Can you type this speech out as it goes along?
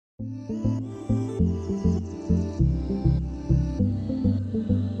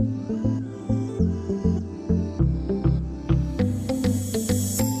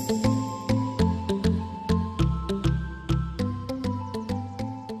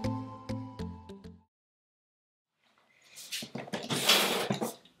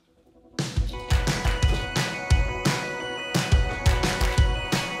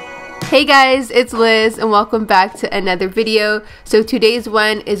Hey guys, it's Liz and welcome back to another video. So today's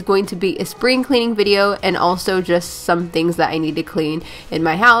one is going to be a spring cleaning video and also just some things that I need to clean in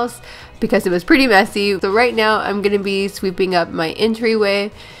my house because it was pretty messy. So right now I'm going to be sweeping up my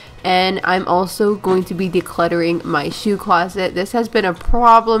entryway and I'm also going to be decluttering my shoe closet. This has been a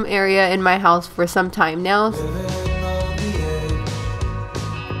problem area in my house for some time now.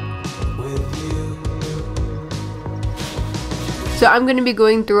 So I'm going to be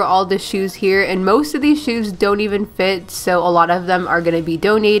going through all the shoes here, and most of these shoes don't even fit, so a lot of them are going to be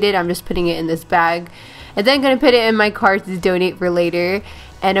donated. I'm just putting it in this bag and then going to put it in my cart to donate for later.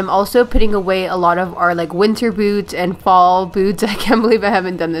 And I'm also putting away a lot of our like winter boots and fall boots. I can't believe I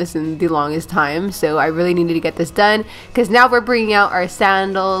haven't done this in the longest time, so I really needed to get this done because now we're bringing out our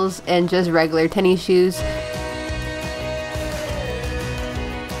sandals and just regular tennis shoes.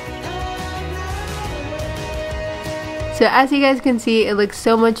 So as you guys can see, it looks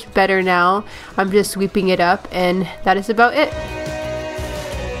so much better now. I'm just sweeping it up and that is about it.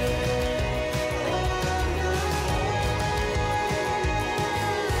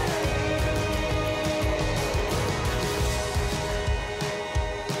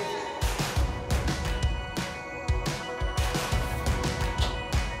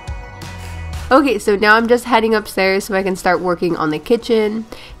 Okay, so now I'm just heading upstairs so I can start working on the kitchen.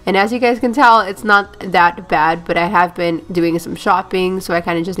 And as you guys can tell, it's not that bad, but I have been doing some shopping, so I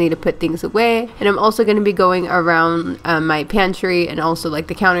kind of just need to put things away. And I'm also going to be going around my pantry and also like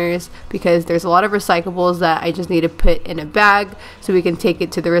the counters because there's a lot of recyclables that I just need to put in a bag so we can take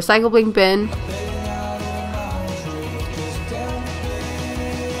it to the recycling bin.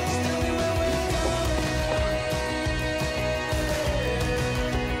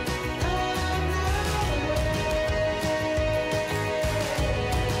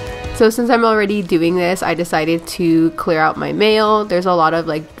 So since I'm already doing this, I decided to clear out my mail. There's a lot of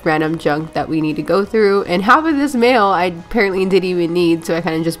like random junk that we need to go through, and half of this mail I apparently didn't even need, so I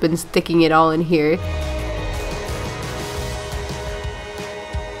kind of just been sticking it all in here.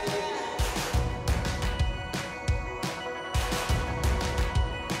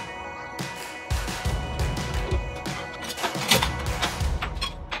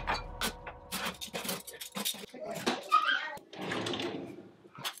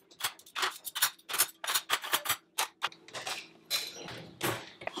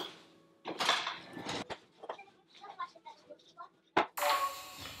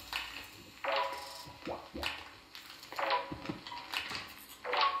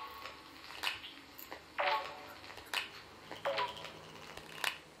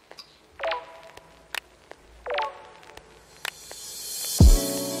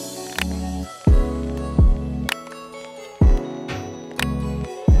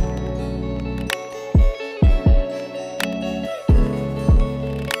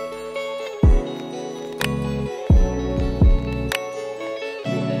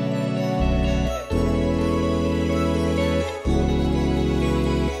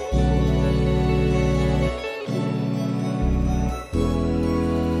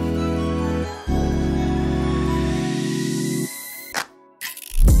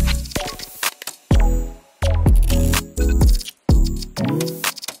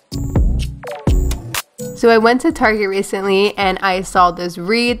 So I went to Target recently and I saw this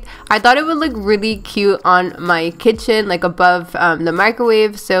wreath. I thought it would look really cute on my kitchen, like above the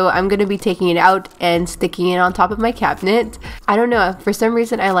microwave. So I'm going to be taking it out and sticking it on top of my cabinet. I don't know, for some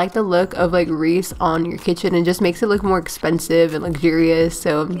reason I like the look of like wreaths on your kitchen. It just makes it look more expensive and luxurious.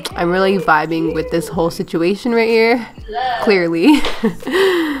 So I'm really vibing with this whole situation right here, clearly.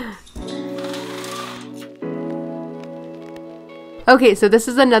 Okay, so this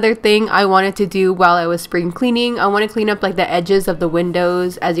is another thing I wanted to do while I was spring cleaning. I want to clean up like the edges of the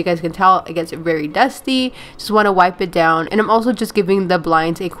windows. As you guys can tell, it gets very dusty. Just want to wipe it down. And I'm also just giving the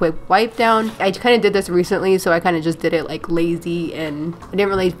blinds a quick wipe down. I kind of did this recently, so I kind of just did it like lazy and I didn't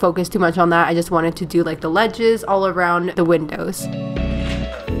really focus too much on that. I just wanted to do like the ledges all around the windows.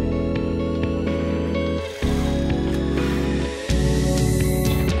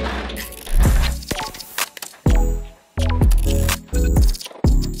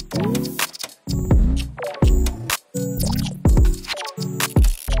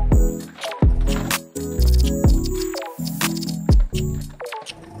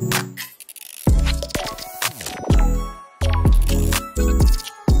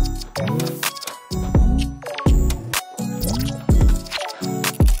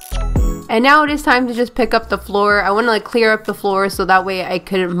 And now it is time to just pick up the floor. I want to like clear up the floor so that way I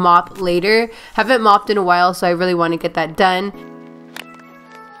could mop later. Haven't mopped in a while, so I really want to get that done.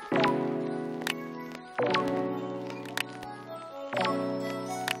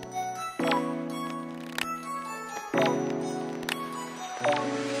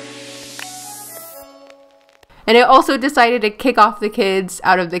 And I also decided to kick off the kids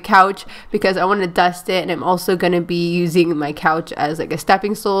out of the couch because I want to dust it, and I'm also going to be using my couch as like a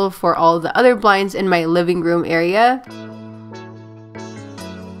stepping stool for all the other blinds in my living room area.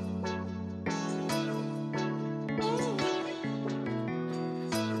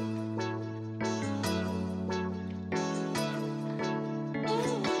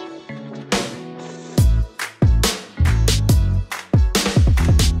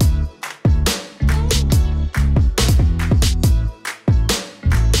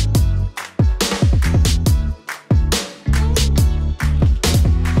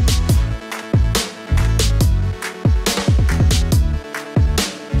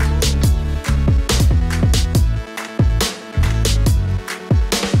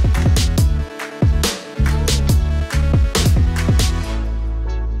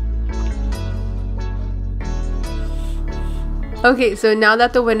 Okay, so now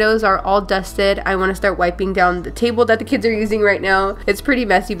that the windows are all dusted, I want to start wiping down the table that the kids are using right now. It's pretty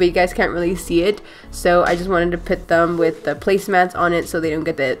messy, but you guys can't really see it. So I just wanted to put them with the placemats on it so they don't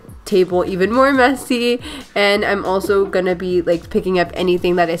get the table even more messy. And I'm also going to be like picking up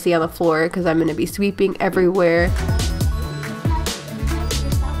anything that I see on the floor because I'm going to be sweeping everywhere.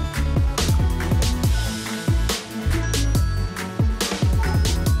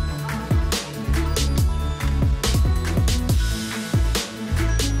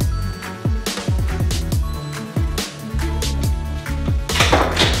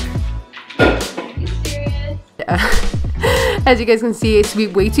 As you guys can see, I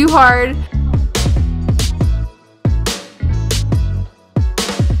sweep way too hard.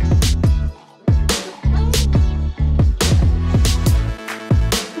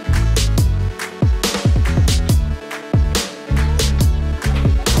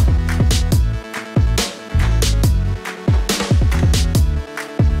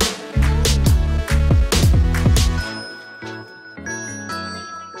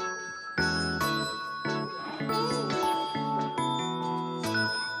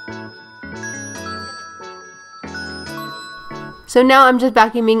 So now I'm just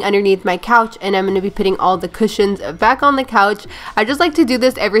vacuuming underneath my couch, and I'm going to be putting all the cushions back on the couch. I just like to do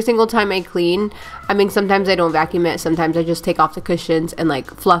this every single time I clean. I mean, sometimes I don't vacuum it, sometimes I just take off the cushions and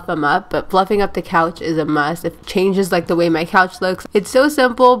like fluff them up, but fluffing up the couch is a must. It changes like the way my couch looks. It's so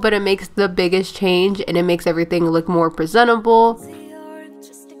simple, but it makes the biggest change, and it makes everything look more presentable.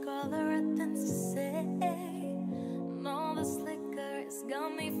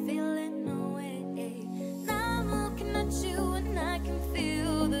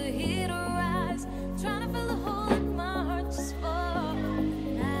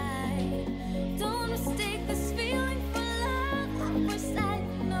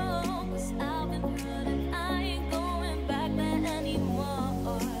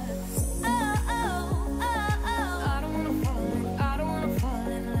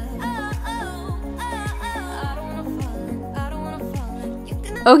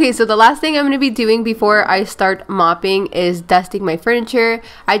 Okay, so the last thing I'm going to be doing before I start mopping is dusting my furniture.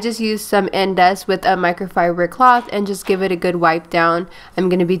 I just use some end dust with a microfiber cloth and just give it a good wipe down. I'm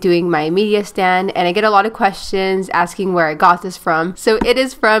going to be doing my media stand, and I get a lot of questions asking where I got this from. So it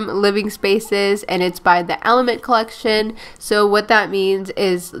is from Living Spaces, and it's by the Element collection. So what that means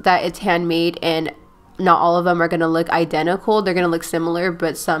is that it's handmade, and not all of them are going to look identical. They're going to look similar,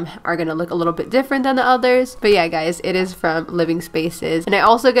 but some are going to look a little bit different than the others. But yeah, guys, it is from Living Spaces. And I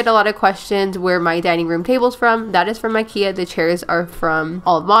also get a lot of questions where my dining room table's from. That is from IKEA. The chairs are from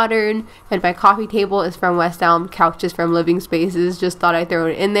All Modern. And my coffee table is from West Elm. Couch is from Living Spaces. Just thought I'd throw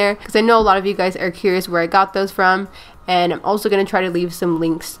it in there because I know a lot of you guys are curious where I got those from. And I'm also going to try to leave some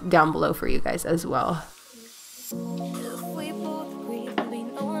links down below for you guys as well.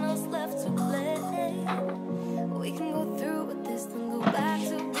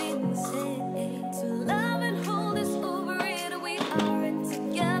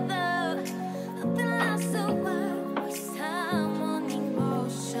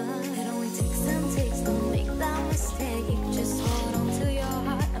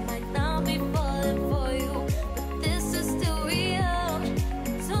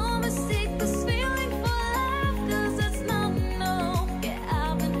 Don't mistake this feeling for love, 'cause it's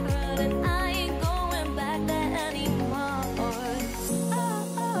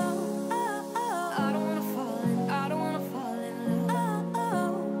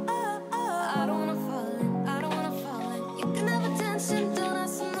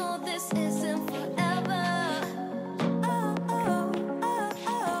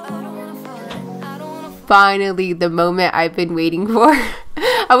finally the moment I've been waiting for.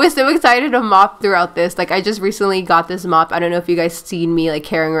 I was so excited to mop throughout this. Like, I just recently got this mop. I don't know if you guys seen me like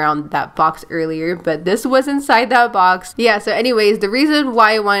carrying around that box earlier, but this was inside that box. Yeah, so anyways, the reason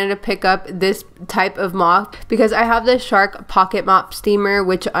why I wanted to pick up this type of mop, because I have this Shark pocket mop steamer,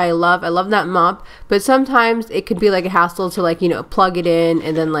 which I love. I love that mop, but sometimes it could be like a hassle to like, you know, plug it in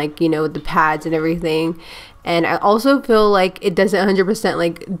and then like, you know, the pads and everything. And I also feel like it doesn't 100%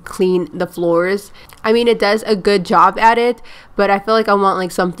 like clean the floors. I mean, it does a good job at it, but I feel like I want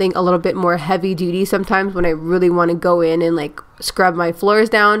like something a little bit more heavy duty sometimes when I really want to go in and like scrub my floors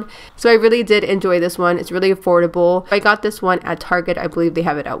down. So I really did enjoy this one. It's really affordable. I got this one at Target. I believe they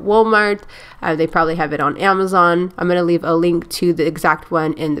have it at Walmart. They probably have it on Amazon. I'm going to leave a link to the exact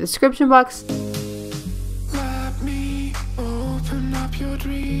one in the description box. Let me open up your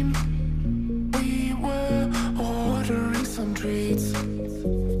dream. Ordering some treats.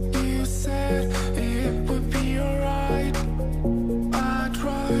 You said it would be alright. I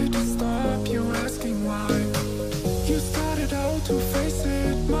tried to stop you asking why. You started out to face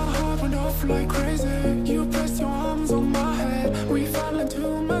it. My heart went off like crazy. You placed your arms on my head. We fell into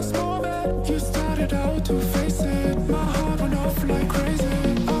my small bed. You started out to face it. My heart went off like crazy.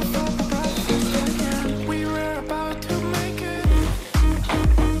 I felt my breath for a second. We were about to make it.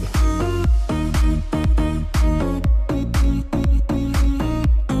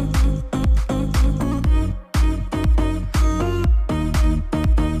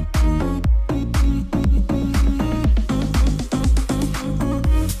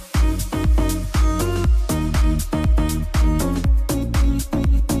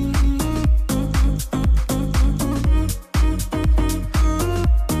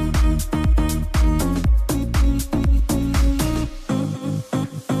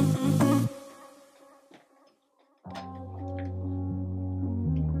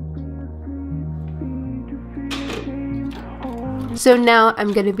 So now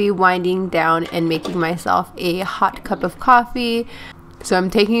I'm going to be winding down and making myself a hot cup of coffee. So I'm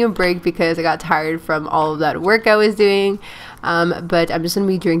taking a break because I got tired from all of that work I was doing. But I'm just going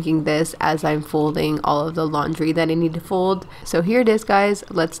to be drinking this as I'm folding all of the laundry that I need to fold. So here it is, guys.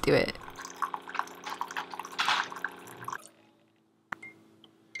 Let's do it.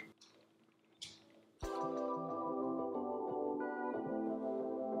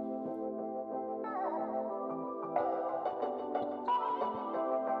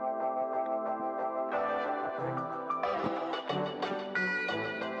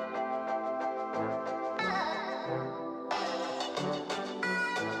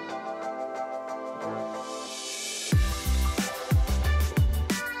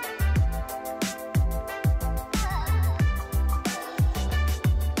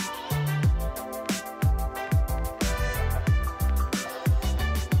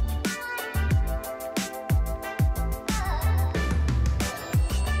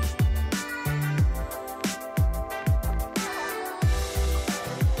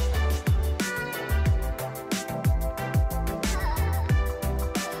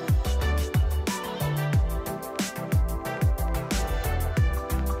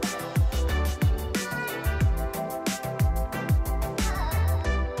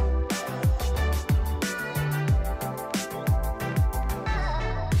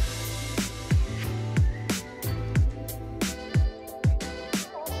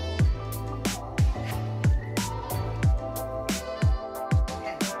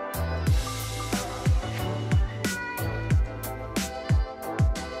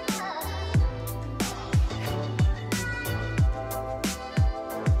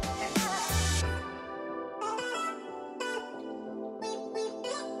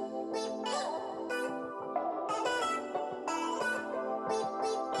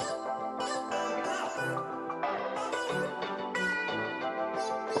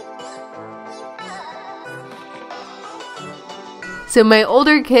 So my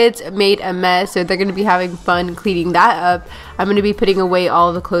older kids made a mess, so they're going to be having fun cleaning that up. I'm going to be putting away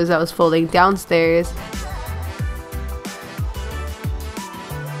all the clothes I was folding downstairs.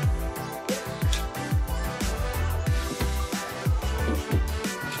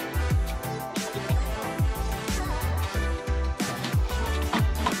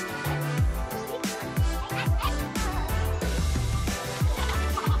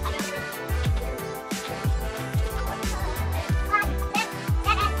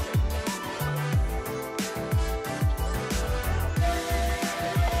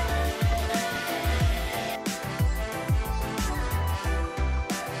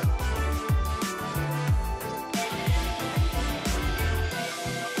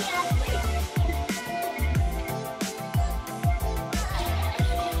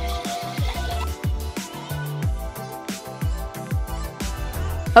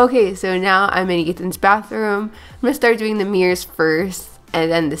 Okay, so now I'm in Ethan's bathroom. I'm gonna start doing the mirrors first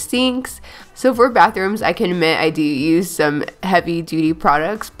and then the sinks. So for bathrooms, I can admit I do use some heavy duty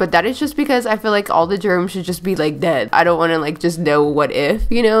products, but that is just because I feel like all the germs should just be like dead. I don't want to like just know what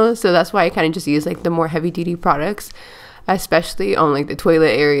if, you know? So that's why I kind of just use like the more heavy duty products, especially on like the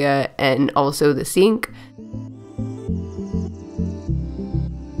toilet area and also the sink.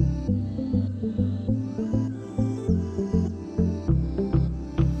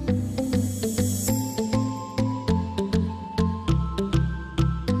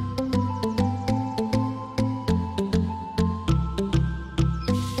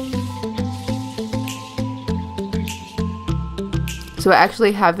 So I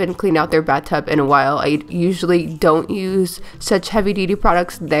actually haven't cleaned out their bathtub in a while. I usually don't use such heavy duty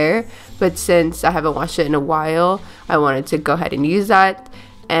products there, but since I haven't washed it in a while, I wanted to go ahead and use that.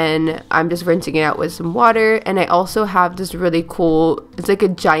 And I'm just rinsing it out with some water. And I also have this really cool, it's like a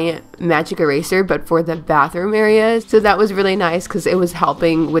giant magic eraser, but for the bathroom areas. So that was really nice because it was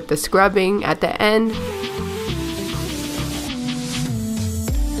helping with the scrubbing at the end.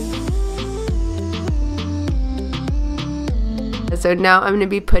 So now I'm going to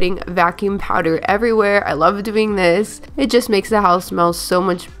be putting vacuum powder everywhere. I love doing this. It just makes the house smell so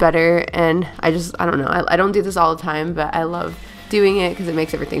much better, and I don't know, I don't do this all the time, but I love doing it because it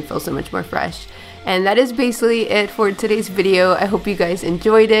makes everything feel so much more fresh. And that is basically it for today's video. I hope you guys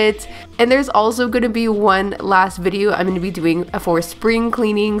enjoyed it. And there's also going to be one last video I'm going to be doing for spring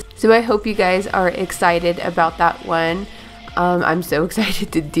cleaning. So I hope you guys are excited about that one. I'm so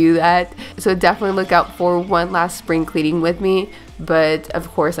excited to do that. So definitely look out for one last spring cleaning with me. But of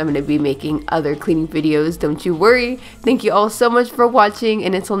course, I'm going to be making other cleaning videos. Don't you worry. Thank you all so much for watching.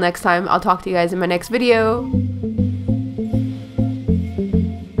 And until next time, I'll talk to you guys in my next video.